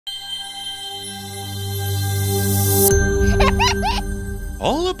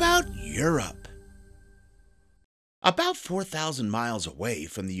about Europe. About 4,000 miles away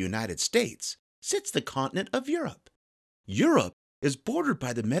from the United States sits the continent of Europe. Europe is bordered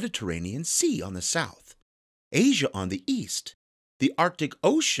by the Mediterranean Sea on the south, Asia on the east, the Arctic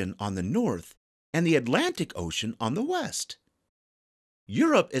Ocean on the north, and the Atlantic Ocean on the west.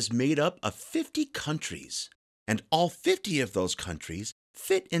 Europe is made up of 50 countries, and all 50 of those countries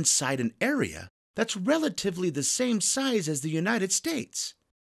fit inside an area that's relatively the same size as the United States.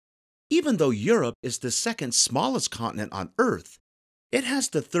 Even though Europe is the second smallest continent on Earth, it has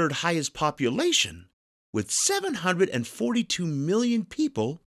the third highest population, with 742 million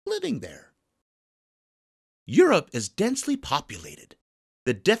people living there. Europe is densely populated.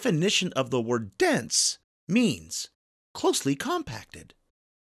 The definition of the word dense means closely compacted.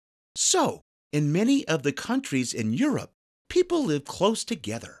 So, in many of the countries in Europe, people live close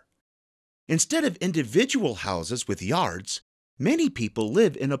together. Instead of individual houses with yards, many people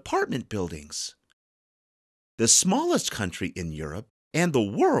live in apartment buildings. The smallest country in Europe and the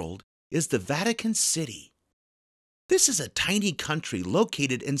world is the Vatican City. This is a tiny country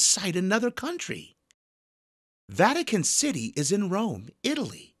located inside another country. Vatican City is in Rome,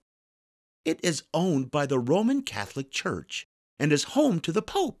 Italy. It is owned by the Roman Catholic Church and is home to the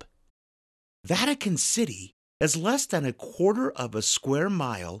Pope. Vatican City is less than a quarter of a square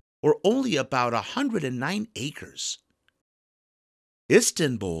mile or only about 109 acres.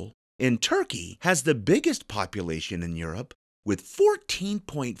 Istanbul in Turkey has the biggest population in Europe with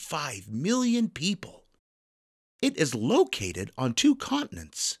 14.5 million people. It is located on two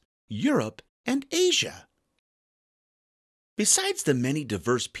continents, Europe and Asia. Besides the many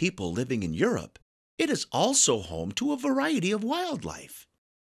diverse people living in Europe, it is also home to a variety of wildlife.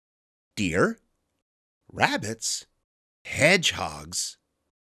 Deer, rabbits, hedgehogs,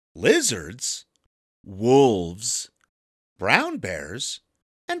 lizards, wolves, brown bears,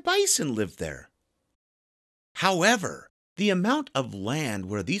 and bison live there. However, the amount of land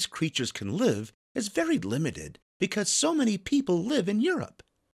where these creatures can live is very limited because so many people live in Europe.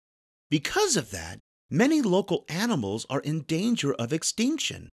 Because of that, many local animals are in danger of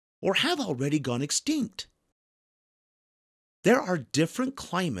extinction or have already gone extinct. There are different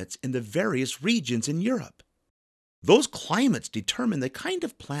climates in the various regions in Europe. Those climates determine the kind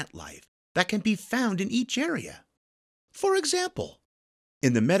of plant life that can be found in each area. For example,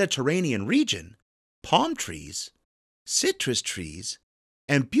 in the Mediterranean region, palm trees, citrus trees,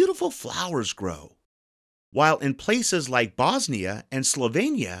 and beautiful flowers grow, while in places like Bosnia and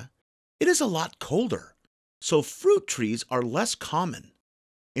Slovenia, it is a lot colder, so fruit trees are less common.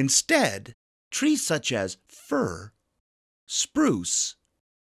 Instead, trees such as fir, spruce,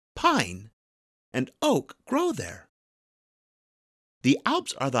 pine, and oak grow there. The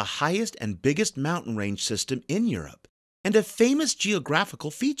Alps are the highest and biggest mountain range system in Europe and a famous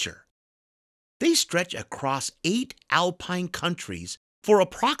geographical feature. They stretch across 8 alpine countries for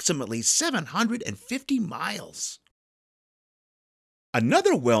approximately 750 miles.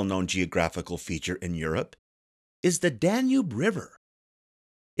 Another well-known geographical feature in Europe is the Danube River.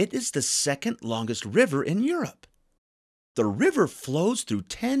 It is the second longest river in Europe. The river flows through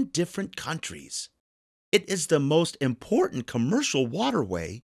 10 different countries. It is the most important commercial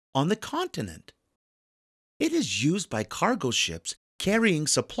waterway on the continent. It is used by cargo ships carrying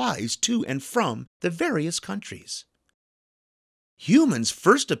supplies to and from the various countries. Humans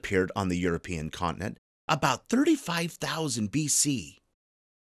first appeared on the European continent about 35,000 BC.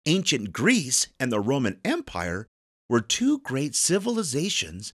 Ancient Greece and the Roman Empire were two great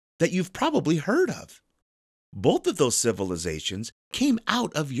civilizations that you've probably heard of. Both of those civilizations came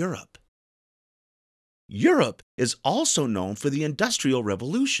out of Europe. Europe is also known for the Industrial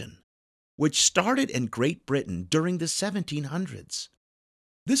Revolution, which started in Great Britain during the 1700s.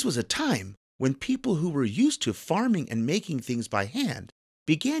 This was a time when people who were used to farming and making things by hand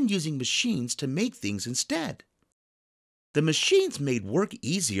began using machines to make things instead. The machines made work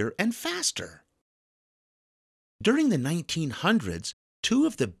easier and faster. During the 1900s, two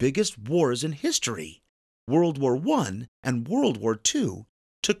of the biggest wars in history, World War I and World War II,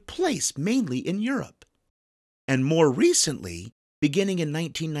 took place mainly in Europe. And more recently, beginning in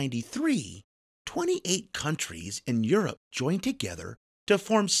 1993, 28 countries in Europe joined together to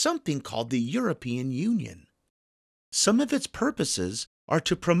form something called the European Union. Some of its purposes are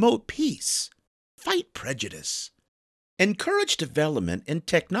to promote peace, fight prejudice, encourage development in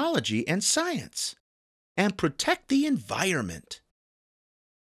technology and science, and protect the environment.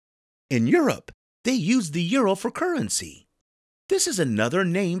 In Europe, they use the euro for currency. This is another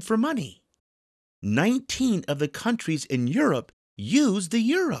name for money. 19 of the countries in Europe use the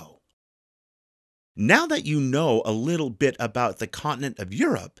euro. Now that you know a little bit about the continent of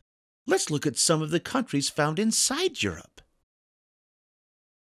Europe, let's look at some of the countries found inside Europe.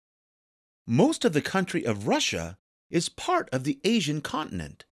 Most of the country of Russia is part of the Asian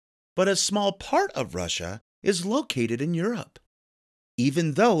continent, but a small part of Russia is located in Europe.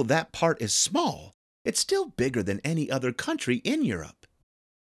 Even though that part is small, it's still bigger than any other country in Europe.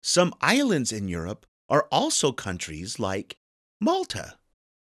 Some islands in Europe are also countries like Malta,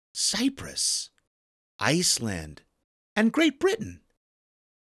 Cyprus, Iceland, and Great Britain.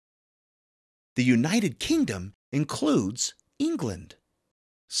 The United Kingdom includes England,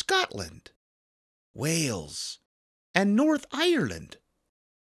 Scotland, Wales, and North Ireland.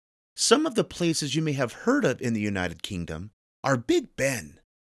 Some of the places you may have heard of in the United Kingdom are Big Ben,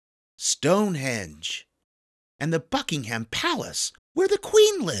 Stonehenge, and the Buckingham Palace, where the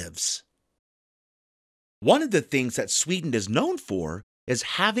Queen lives. One of the things that Sweden is known for is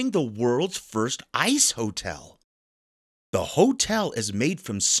having the world's first ice hotel. The hotel is made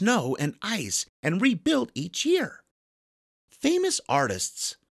from snow and ice and rebuilt each year. Famous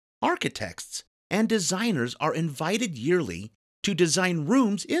artists, architects, and designers are invited yearly to design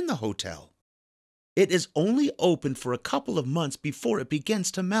rooms in the hotel. It is only open for a couple of months before it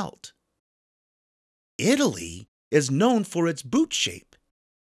begins to melt. Italy is known for its boot shape.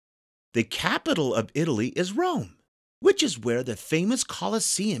 The capital of Italy is Rome, which is where the famous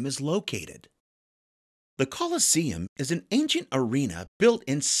Colosseum is located. The Colosseum is an ancient arena built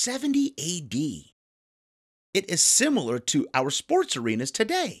in 70 AD. It is similar to our sports arenas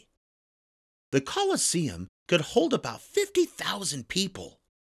today. The Colosseum could hold about 50,000 people.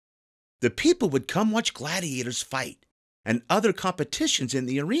 The people would come watch gladiators fight and other competitions in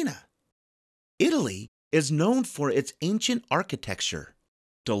the arena. Italy is known for its ancient architecture,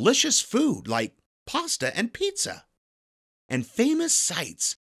 delicious food like pasta and pizza, and famous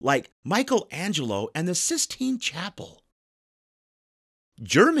sites like Michelangelo and the Sistine Chapel.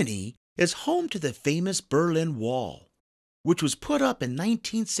 Germany is home to the famous Berlin Wall, which was put up in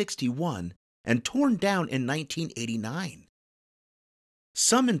 1961 and torn down in 1989.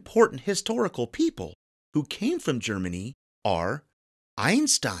 Some important historical people who came from Germany are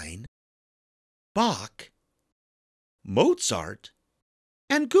Einstein, Bach, Mozart,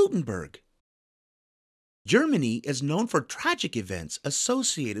 and Gutenberg. Germany is known for tragic events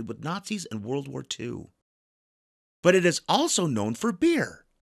associated with Nazis and World War II. But it is also known for beer,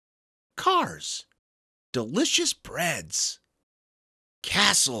 cars, delicious breads,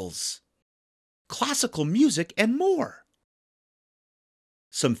 castles, classical music, and more.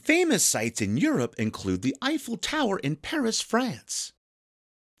 Some famous sites in Europe include the Eiffel Tower in Paris, France,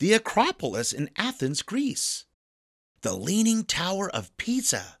 the Acropolis in Athens, Greece, the Leaning Tower of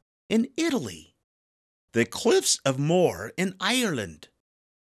Pisa in Italy, the Cliffs of Moher in Ireland,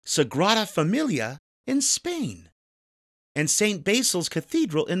 Sagrada Familia in Spain, and St. Basil's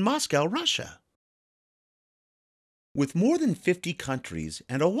Cathedral in Moscow, Russia. With more than 50 countries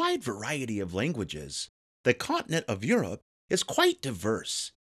and a wide variety of languages, the continent of Europe is quite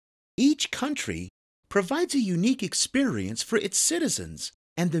diverse. Each country provides a unique experience for its citizens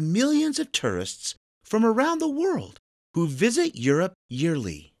and the millions of tourists from around the world who visit Europe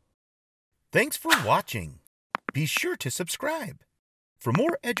yearly. Thanks for watching. Be sure to subscribe. For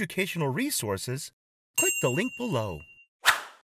more educational resources, click the link below.